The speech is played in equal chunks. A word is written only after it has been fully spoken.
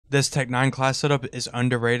This TEC-9 class setup is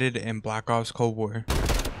underrated in Black Ops Cold War.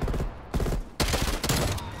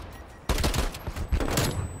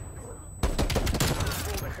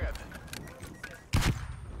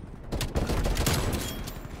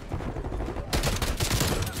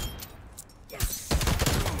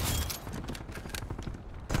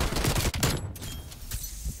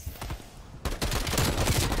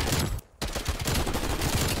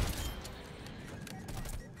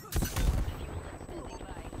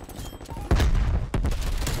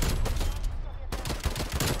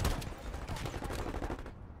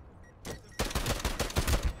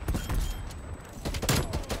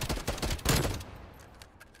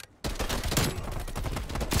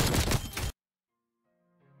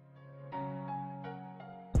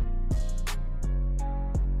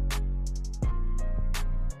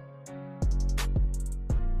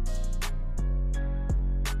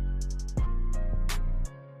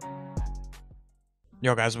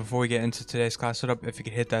 Yo guys, before we get into today's class setup, if you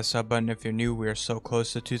could hit that sub button if you're new, we are so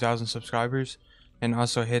close to 2,000 subscribers. And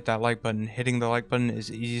also hit that like button. Hitting the like button is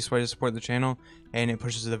the easiest way to support the channel, and it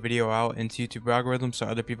pushes the video out into YouTube algorithm so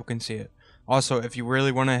other people can see it. Also, if you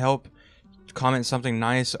really want to help, comment something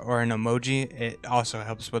nice or an emoji. It also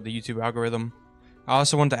helps with the YouTube algorithm. I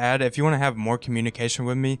also want to add, if you want to have more communication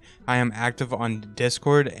with me, I am active on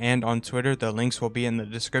Discord and on Twitter. The links will be in the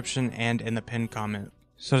description and in the pinned comment.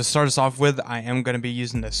 So to start us off with, I am going to be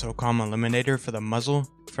using the SOCOM Eliminator for the muzzle,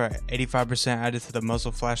 for 85% added to the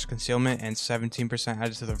muzzle flash concealment and 17%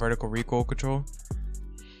 added to the vertical recoil control.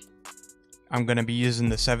 I'm going to be using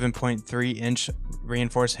the 7.3 inch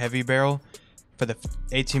reinforced heavy barrel for the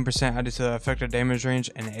 18% added to the effective damage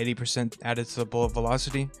range and 80% added to the bullet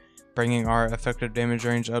velocity, bringing our effective damage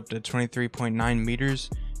range up to 23.9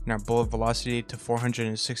 meters and our bullet velocity to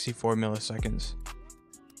 464 milliseconds.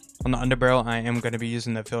 On the underbarrel, I am going to be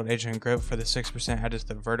using the field agent grip for the 6% added to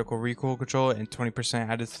the vertical recoil control and 20%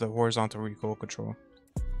 added to the horizontal recoil control.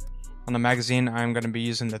 On the magazine, I am going to be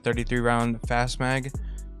using the 33 round fast mag.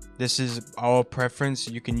 This is all preference.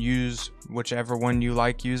 You can use whichever one you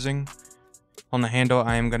like using. On the handle,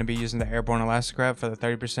 I am going to be using the airborne elastic wrap for the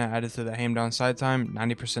 30% added to the aim down side time,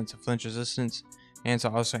 90% to flinch resistance, and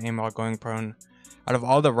to also aim while going prone. Out of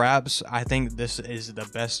all the wraps, I think this is the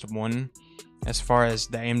best one. As far as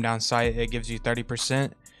the aim down sight, it gives you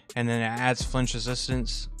 30%, and then it adds flinch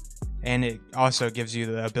resistance, and it also gives you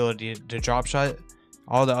the ability to drop shot.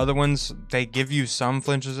 All the other ones, they give you some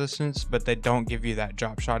flinch resistance, but they don't give you that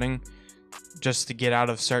drop shotting just to get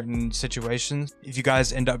out of certain situations. If you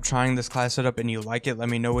guys end up trying this class setup and you like it, let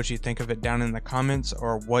me know what you think of it down in the comments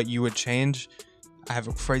or what you would change. I have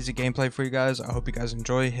a crazy gameplay for you guys. I hope you guys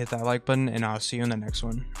enjoy. Hit that like button, and I'll see you in the next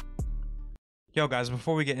one. Yo guys,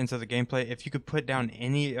 before we get into the gameplay, if you could put down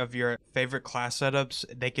any of your favorite class setups,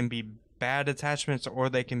 they can be bad attachments or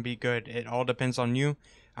they can be good. It all depends on you.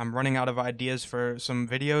 I'm running out of ideas for some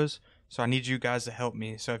videos, so I need you guys to help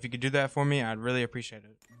me. So if you could do that for me, I'd really appreciate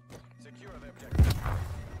it. Secure the objective.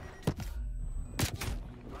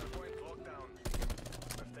 Hardpoint locked down.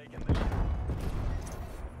 We've taken the lead.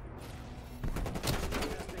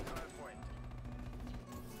 Testing hardpoint.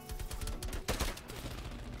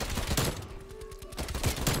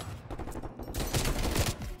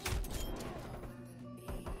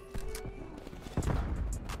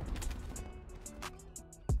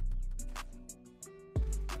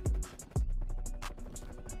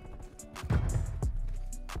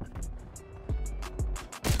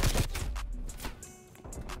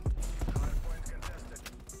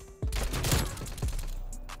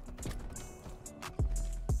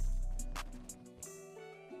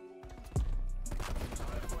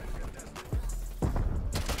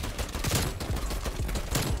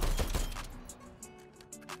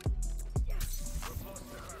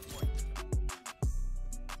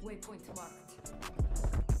 Waypoint marked.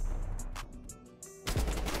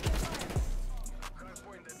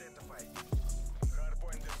 Hardpoint identified.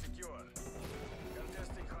 Hardpoint is secure.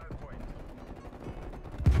 Contesting hardpoint.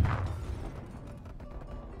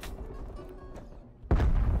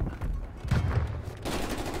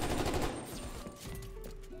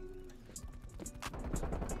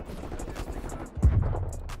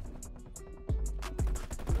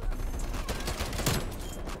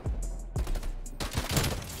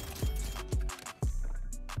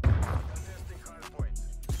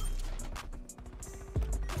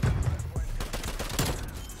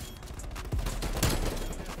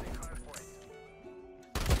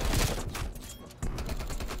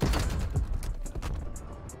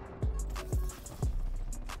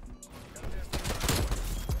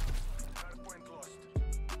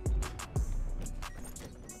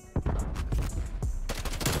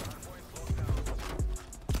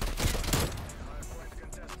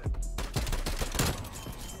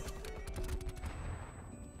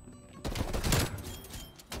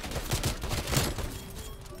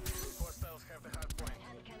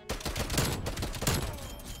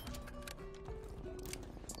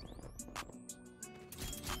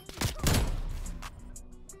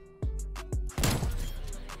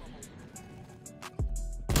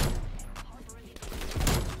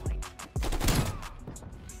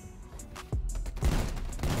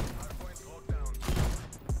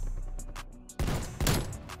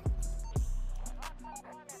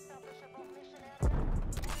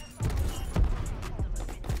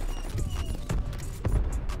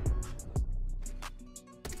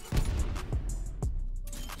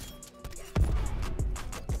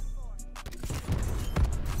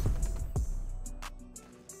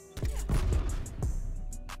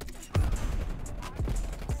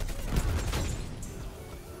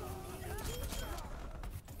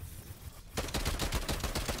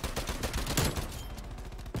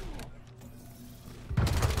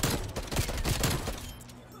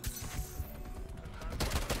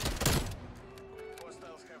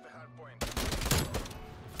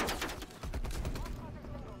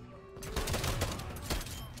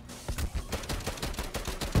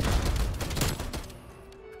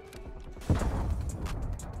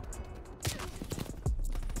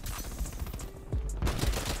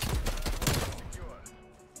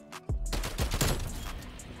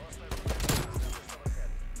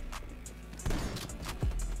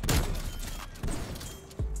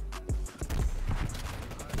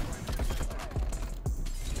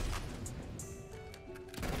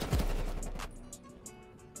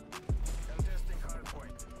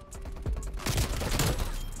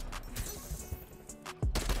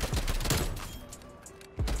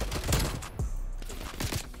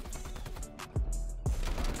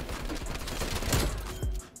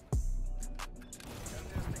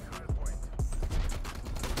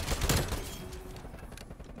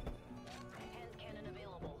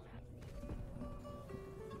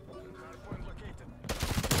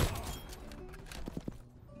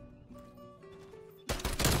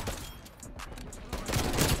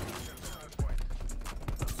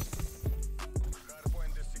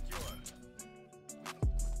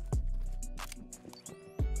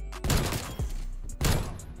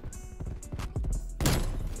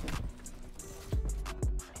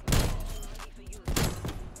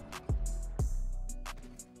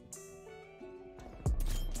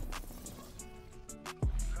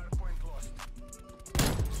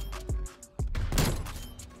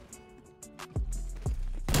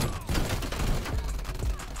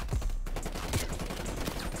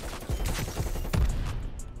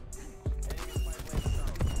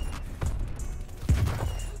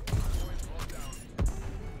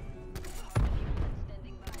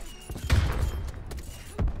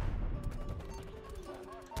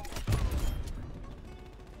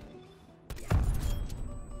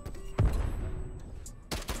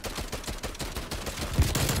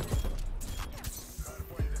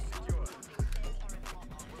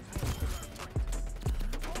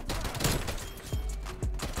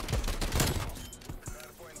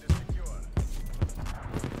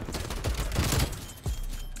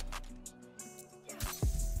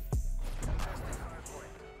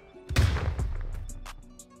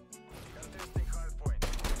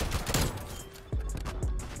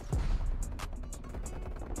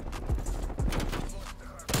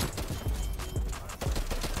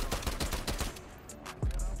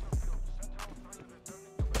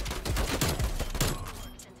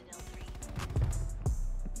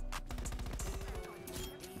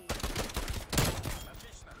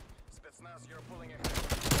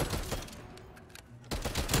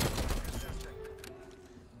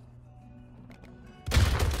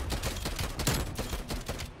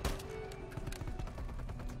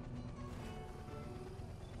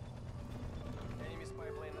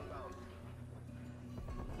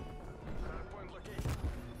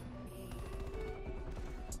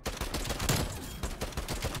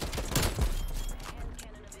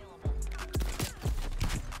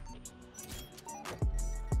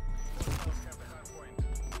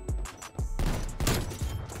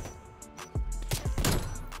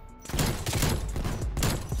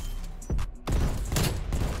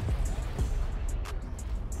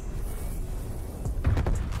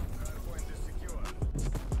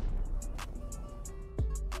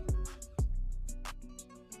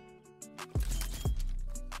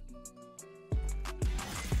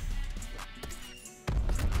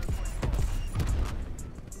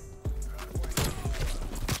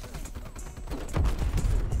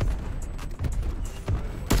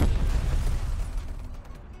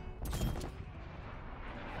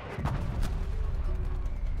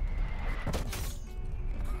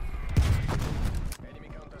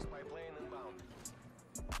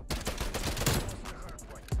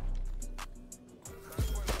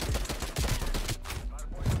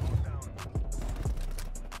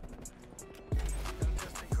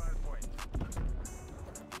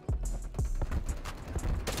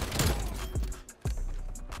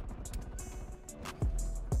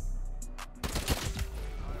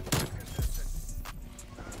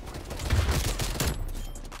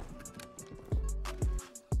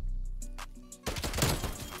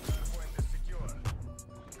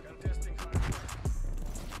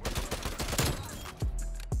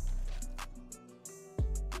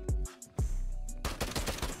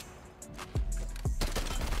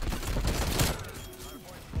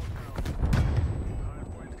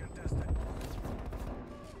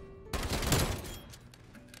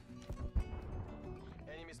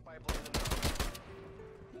 pipeline now.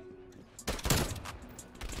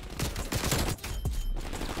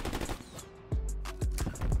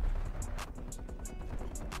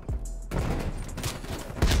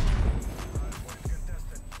 Hardpoint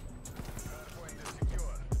contested. Hardpoint is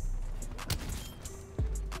secure.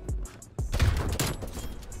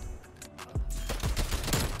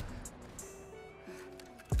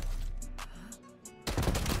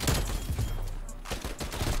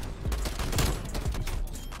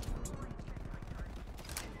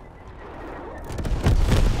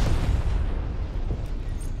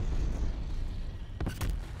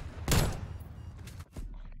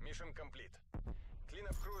 Mission complete. Clean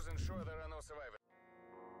up crews, ensure there are no survivors.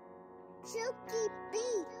 Silky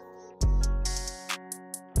beat.